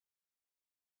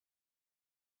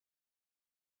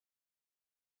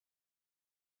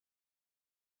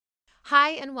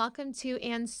Hi, and welcome to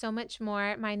And So Much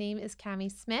More. My name is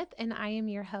Cami Smith, and I am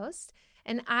your host.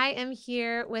 And I am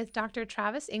here with Dr.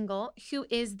 Travis Engel, who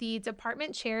is the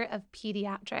Department Chair of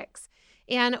Pediatrics.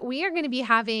 And we are going to be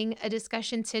having a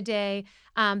discussion today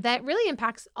that really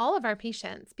impacts all of our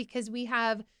patients because we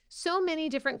have so many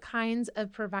different kinds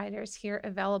of providers here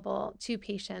available to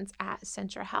patients at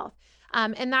Centra Health.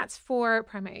 And that's for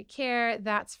primary care,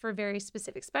 that's for very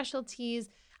specific specialties.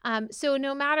 So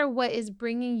no matter what is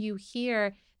bringing you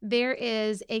here, there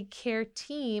is a care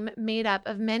team made up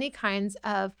of many kinds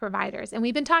of providers. And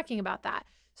we've been talking about that.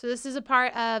 So this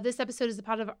episode is a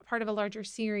part of a larger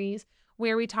series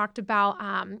where we talked about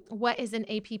what is an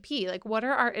APP, like what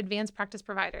are our advanced practice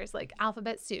providers, like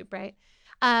alphabet soup, right?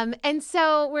 And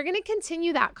so we're going to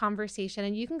continue that conversation,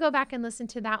 and you can go back and listen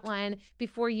to that one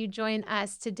before you join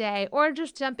us today, or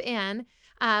just jump in.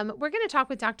 We're going to talk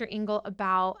with Dr. Engel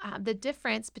about the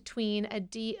difference between a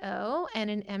DO and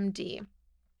an MD.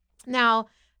 Now,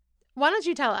 why don't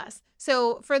you tell us?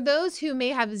 So for those who may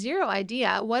have zero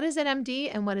idea, what is an MD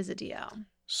and what is a DO?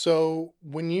 So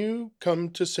when you come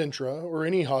to Centra or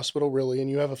any hospital really, and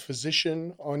you have a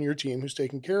physician on your team who's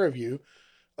taking care of you,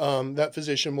 that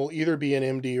physician will either be an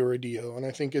MD or a DO. And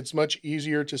I think it's much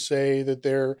easier to say that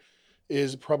there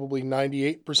is probably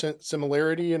 98%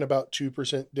 similarity and about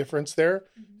 2% difference there.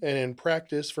 Mm-hmm. And in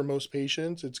practice, for most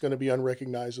patients, it's going to be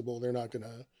unrecognizable. They're not going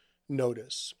to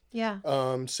notice. Yeah.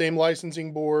 Same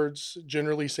licensing boards,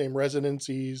 generally same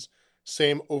residencies,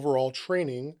 same overall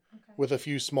training, Okay. with a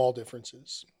few small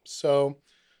differences. So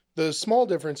the small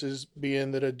differences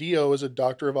being that a DO is a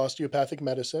doctor of osteopathic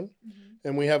medicine, Mm-hmm.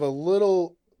 and we have a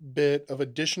little bit of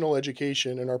additional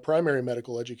education in our primary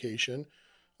medical education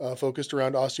focused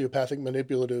around osteopathic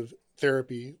manipulative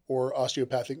therapy or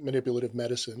osteopathic manipulative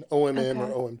medicine, OMM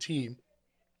or OMT.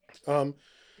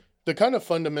 The kind of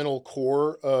fundamental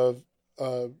core of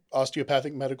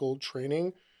osteopathic medical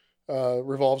training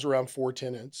revolves around four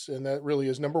tenets, and that really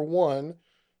is number one,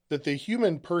 that the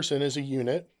human person is a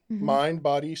unit, Mm-hmm. mind,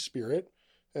 body, spirit,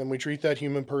 and we treat that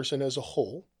human person as a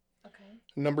whole. Okay.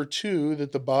 Number two,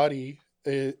 that the body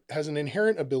has an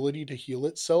inherent ability to heal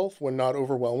itself when not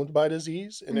overwhelmed by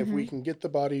disease. And if we can get the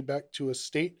body back to a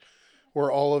state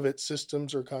where all of its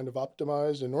systems are kind of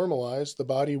optimized and normalized, the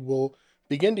body will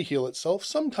begin to heal itself,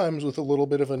 sometimes with a little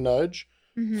bit of a nudge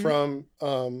Mm-hmm. from,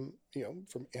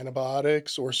 from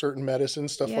antibiotics or certain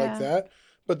medicines, stuff like Yeah. that.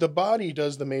 But the body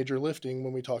does the major lifting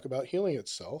when we talk about healing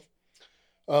itself.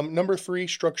 Number three,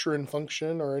 structure and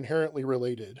function are inherently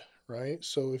related, right?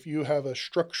 So if you have a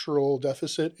structural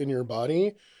deficit in your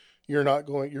body, your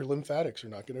lymphatics are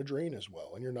not going to drain as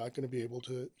well, and you're not going to be able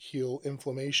to heal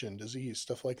inflammation, disease,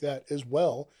 stuff like that, as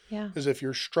well as if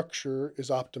your structure is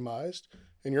optimized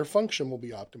and your function will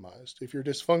be optimized. If you're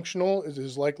dysfunctional, it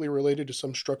is likely related to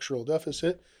some structural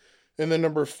deficit. And then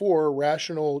number four,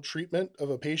 rational treatment of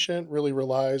a patient really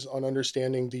relies on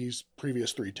understanding these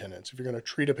previous three tenets. If you're going to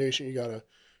treat a patient, you got to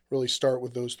really start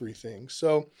with those three things.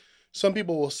 So some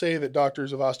people will say that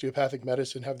doctors of osteopathic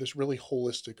medicine have this really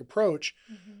holistic approach.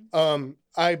 Mm-hmm.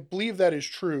 I believe that is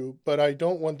true, but I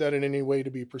don't want that in any way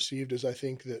to be perceived as I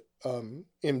think that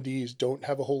MDs don't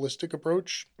have a holistic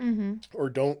approach Mm-hmm. or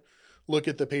don't look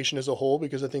at the patient as a whole,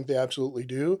 because I think they absolutely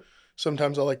do.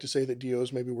 Sometimes I like to say that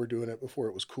DOs maybe were doing it before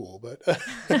it was cool, but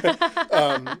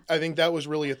I think that was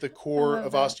really at the core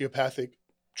of osteopathic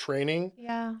training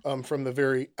from the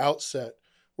very outset.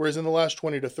 Whereas in the last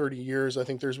 20 to 30 years, I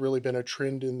think there's really been a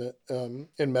trend in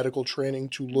medical training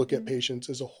to look at patients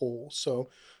as a whole. So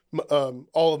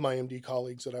all of my MD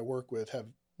colleagues that I work with have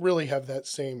that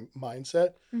same mindset,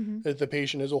 that the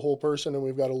patient is a whole person, and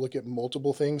we've got to look at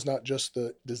multiple things, not just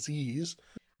the disease.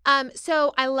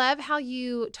 So I love how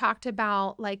you talked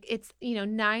about like it's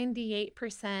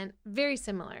 98% very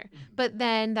similar, but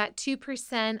then that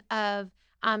 2% of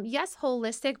yes,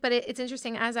 holistic, but it's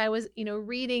interesting as I was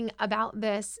reading about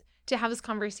this to have this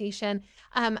conversation.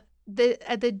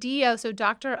 The DO, so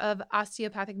Doctor of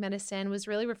Osteopathic Medicine, was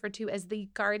really referred to as the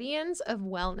guardians of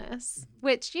wellness,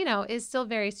 which is still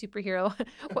very superhero,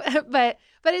 but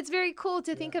it's very cool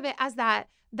to think of it as that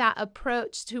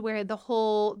approach to where the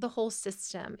whole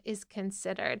system is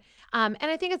considered. And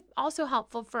I think it's also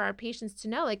helpful for our patients to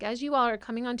know, like as you all are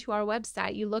coming onto our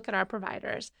website, you look at our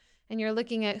providers and you're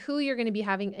looking at who you're going to be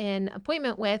having an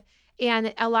appointment with.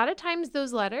 And a lot of times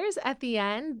those letters at the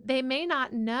end, they may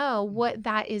not know what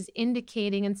that is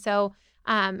indicating. And so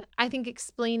I think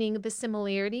explaining the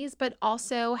similarities, but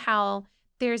also how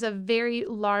there's a very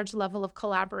large level of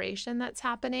collaboration that's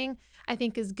happening, I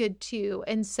think is good too.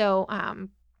 And so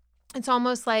it's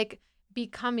almost like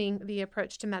becoming the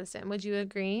approach to medicine. Would you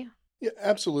agree? Yeah,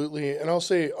 absolutely. And I'll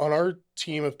say on our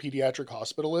team of pediatric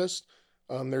hospitalists,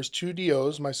 there's two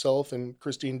DOs, myself and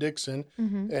Christine Dixon,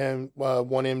 Mm-hmm. and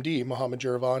one MD, Mohammed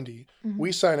Jaravandi. Mm-hmm.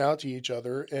 We sign out to each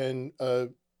other, and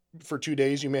for 2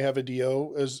 days, you may have a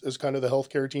DO as kind of the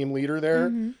healthcare team leader there,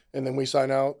 Mm-hmm. and then we sign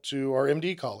out to our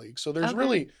MD colleagues. So there's Okay.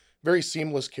 really very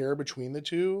seamless care between the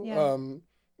two. Yeah.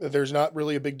 There's not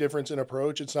really a big difference in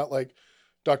approach. It's not like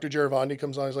Dr. Giravandi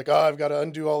comes on, he's like, oh, I've got to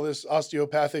undo all this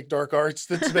osteopathic dark arts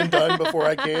that's been done before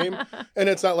I came. And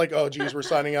it's not like, oh, geez, we're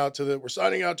signing out to the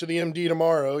MD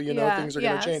tomorrow. Yeah. Things are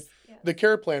going to change. Yes. Yes. The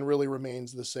care plan really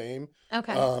remains the same.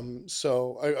 Okay.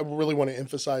 So I really want to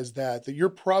emphasize that you're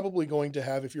probably going to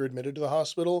have, if you're admitted to the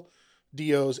hospital,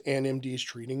 DOs and MDs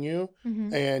treating you,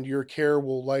 Mm-hmm. and your care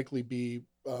will likely be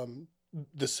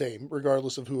the same,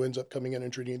 regardless of who ends up coming in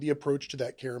and treating you. The approach to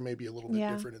that care may be a little bit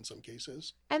Yeah. different in some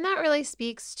cases. And that really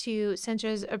speaks to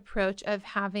Centra's approach of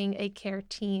having a care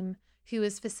team who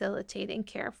is facilitating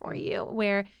care for you,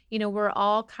 where, we're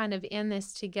all kind of in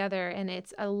this together, and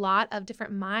it's a lot of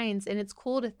different minds. And it's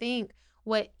cool to think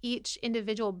what each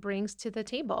individual brings to the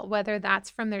table, whether that's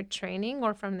from their training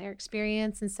or from their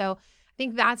experience. And so I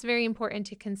think that's very important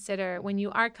to consider when you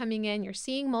are coming in, you're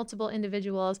seeing multiple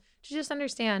individuals, to just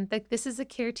understand that this is a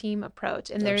care team approach,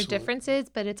 and there are Absolutely. differences,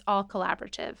 but it's all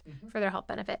collaborative for their health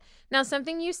benefit. Now,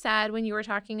 something you said when you were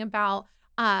talking about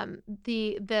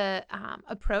the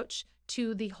approach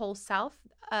to the whole self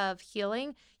of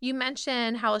healing, you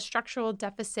mentioned how a structural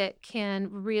deficit can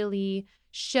really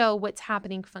show what's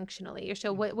happening functionally, or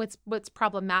show what's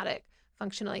problematic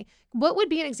functionally. What would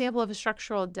be an example of a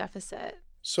structural deficit?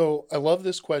 So I love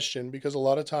this question because a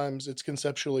lot of times it's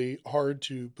conceptually hard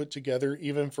to put together,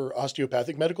 even for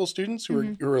osteopathic medical students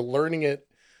Mm-hmm. who are learning it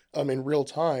in real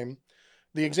time.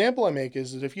 The example I make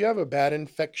is that if you have a bad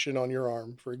infection on your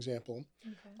arm, for example,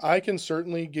 Okay. I can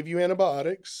certainly give you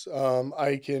antibiotics.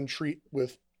 I can treat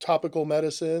with topical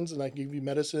medicines, and I can give you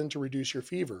medicine to reduce your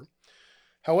fever.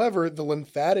 However, the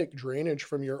lymphatic drainage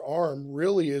from your arm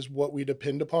really is what we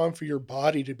depend upon for your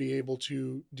body to be able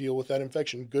to deal with that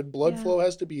infection. Good blood Yeah. flow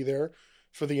has to be there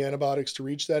for the antibiotics to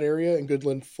reach that area, and good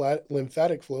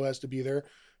lymphatic flow has to be there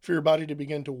for your body to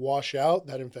begin to wash out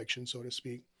that infection, so to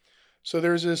speak. So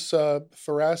there's this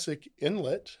thoracic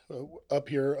inlet up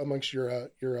here amongst your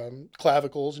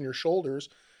clavicles and your shoulders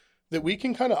that we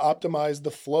can kind of optimize the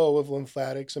flow of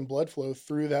lymphatics and blood flow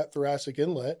through that thoracic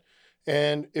inlet.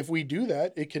 And if we do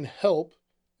that, it can help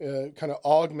kind of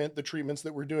augment the treatments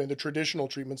that we're doing, the traditional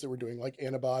treatments that we're doing, like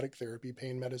antibiotic therapy,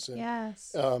 pain medicine,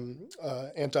 Yes.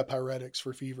 antipyretics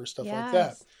for fever, stuff like that.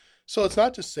 Yes. So it's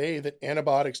not to say that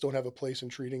antibiotics don't have a place in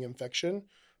treating infection,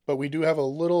 but we do have a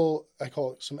little, I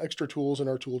call it some extra tools in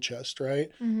our tool chest, right?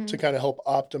 Mm-hmm. To kind of help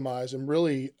optimize and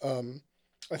really,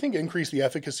 I think, increase the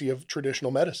efficacy of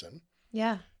traditional medicine.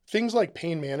 Yeah. Things like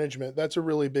pain management, that's a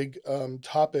really big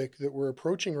topic that we're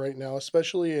approaching right now,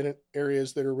 especially in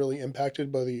areas that are really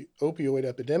impacted by the opioid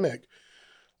epidemic.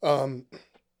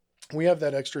 We have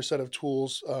that extra set of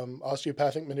tools,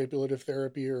 osteopathic manipulative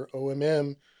therapy, or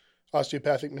OMM,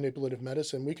 osteopathic manipulative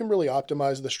medicine. We can really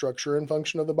optimize the structure and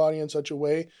function of the body in such a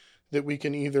way that we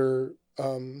can either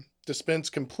dispense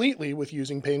completely with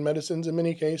using pain medicines in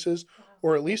many cases,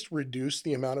 or at least reduce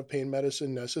the amount of pain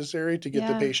medicine necessary to get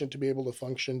the Yeah. patient to be able to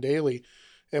function daily.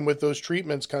 And with those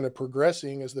treatments kind of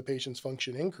progressing as the patient's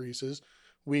function increases,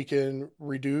 we can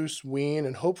reduce, wean,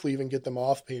 and hopefully even get them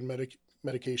off pain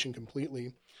medication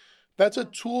completely. That's a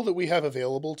tool that we have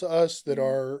available to us that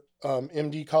our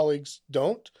MD colleagues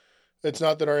don't. It's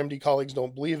not that our MD colleagues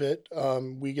don't believe it.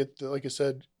 We get, like I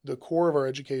said, the core of our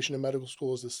education in medical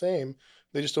school is the same.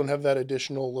 They just don't have that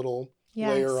additional little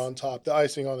layer Yes. on top, the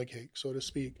icing on the cake, so to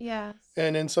speak. Yes.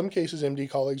 And in some cases, MD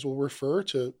colleagues will refer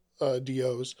to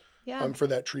DOs Yeah. for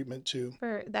that treatment too.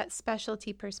 For that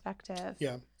specialty perspective.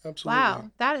 Yeah, absolutely.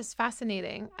 Wow, that is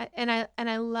fascinating.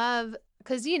 I love,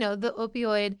 because the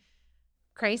opioid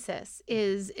crisis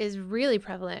is really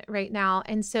prevalent right now,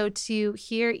 and so to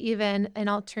hear even an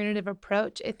alternative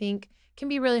approach, I think can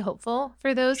be really hopeful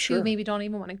for those who Sure. maybe don't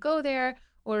even want to go there,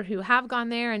 or who have gone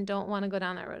there and don't want to go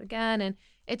down that road again. And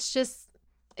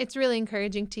it's really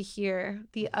encouraging to hear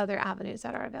the other avenues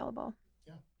that are available.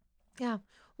 Yeah. Yeah.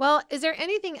 Well, is there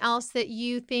anything else that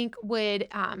you think would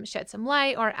shed some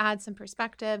light or add some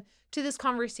perspective to this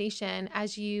conversation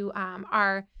as you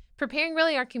are preparing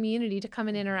really our community to come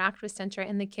and interact with Centra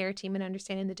and the care team, and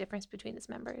understanding the difference between its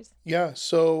members? Yeah.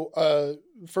 So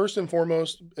first and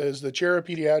foremost, as the chair of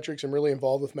pediatrics, I'm really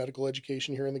involved with medical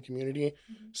education here in the community.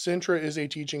 Centra is a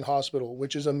teaching hospital,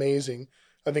 which is amazing.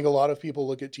 I think a lot of people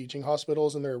look at teaching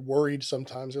hospitals and they're worried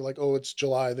sometimes. They're like, oh, it's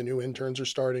July, the new interns are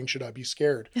starting. Should I be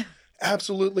scared?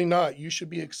 Absolutely not. You should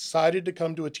be excited to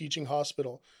come to a teaching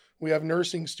hospital. We have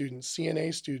nursing students,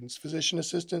 CNA students, physician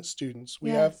assistant students.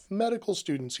 We have Yes. medical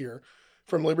students here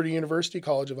from Liberty University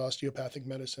College of Osteopathic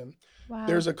Medicine. Wow.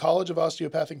 There's a College of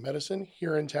Osteopathic Medicine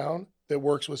here in town that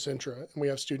works with Centra, and we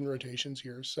have student rotations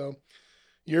here. So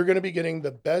you're going to be getting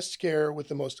the best care with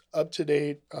the most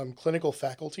up-to-date clinical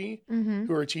faculty Mm-hmm.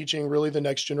 who are teaching really the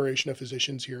next generation of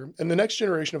physicians here and the next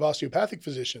generation of osteopathic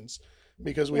physicians,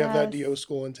 because we have that DO Yes.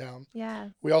 school in town. Yeah.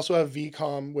 We also have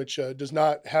VCOM, which does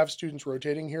not have students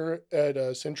rotating here at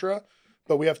Centra,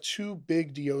 but we have 2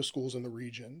 big DO schools in the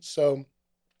region. So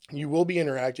you will be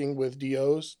interacting with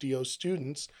DO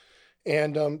students,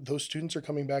 and those students are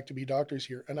coming back to be doctors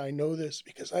here. And I know this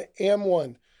because I am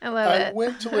one. I love I it.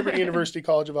 went to Liberty University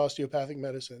College of Osteopathic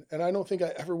Medicine, and I don't think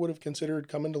I ever would have considered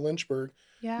coming to Lynchburg,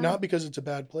 Yeah. not because it's a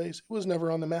bad place. It was never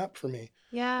on the map for me.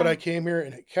 But Yeah. I came here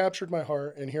and it captured my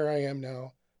heart, and here I am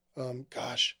now.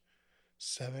 Gosh,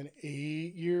 7,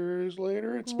 8 years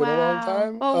later. It's been a long Wow.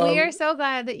 time. Well, we are so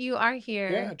glad that you are Yeah,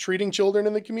 here. treating children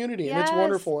in the community, and it's Yes.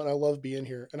 wonderful, and I love being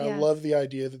here, and I love Yes. the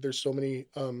idea that there's so many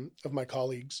of my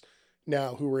colleagues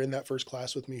now who were in that first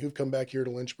class with me who've come back here to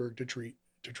Lynchburg to treat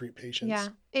patients. Yeah.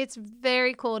 It's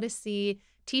very cool to see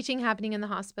teaching happening in the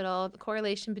hospital, the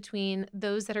correlation between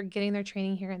those that are getting their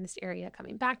training here in this area,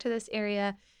 coming back to this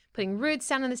area, putting roots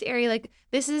down in this area. Like,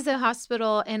 this is a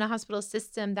hospital and a hospital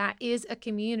system that is a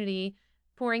community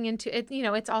pouring into it. You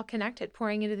know, it's all connected,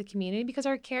 pouring into the community, because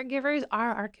our caregivers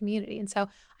are our community. And so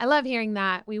I love hearing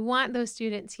that. We want those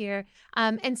students here.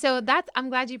 And so I'm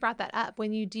glad you brought that up.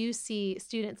 When you do see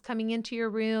students coming into your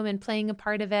room and playing a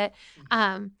part of it,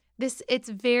 it's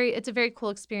a very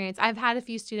cool experience. I've had a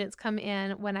few students come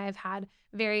in when I've had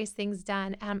various things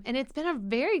done, and it's been a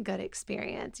very good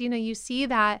experience. You know, you see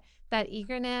that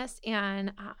eagerness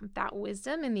and that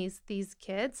wisdom in these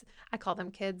kids. I call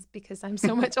them kids because I'm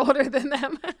so much older than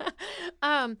them.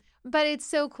 But it's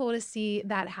so cool to see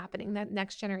that happening, that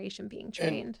next generation being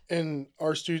trained. And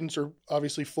our students are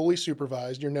obviously fully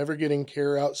supervised. You're never getting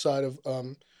care outside of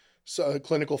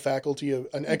clinical faculty,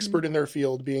 an expert in their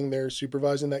field being there,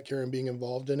 supervising that care and being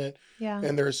involved in it. Yeah.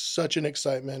 And there's such an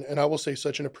excitement, and I will say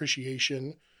such an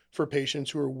appreciation for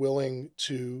patients who are willing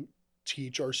to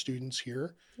teach our students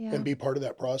here Yeah. and be part of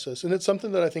that process. And it's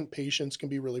something that I think patients can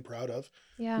be really proud of,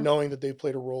 Yeah. knowing that they've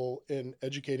played a role in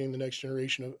educating the next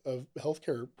generation of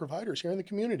healthcare providers here in the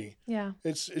community. Yeah.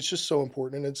 It's just so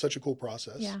important, and it's such a cool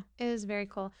process. Yeah. It is very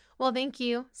cool. Well, thank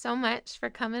you so much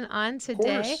for coming on Of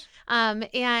today. course.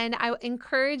 And I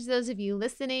encourage those of you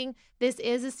listening, this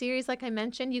is a series, like I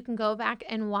mentioned. You can go back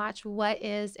and watch What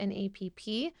is an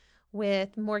APP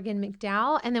with Morgan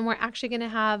McDowell. And then we're actually going to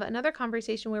have another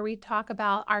conversation where we talk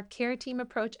about our care team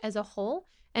approach as a whole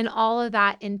and all of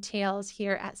that entails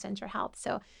here at Centra Health.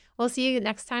 So we'll see you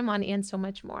next time on And So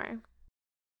Much More.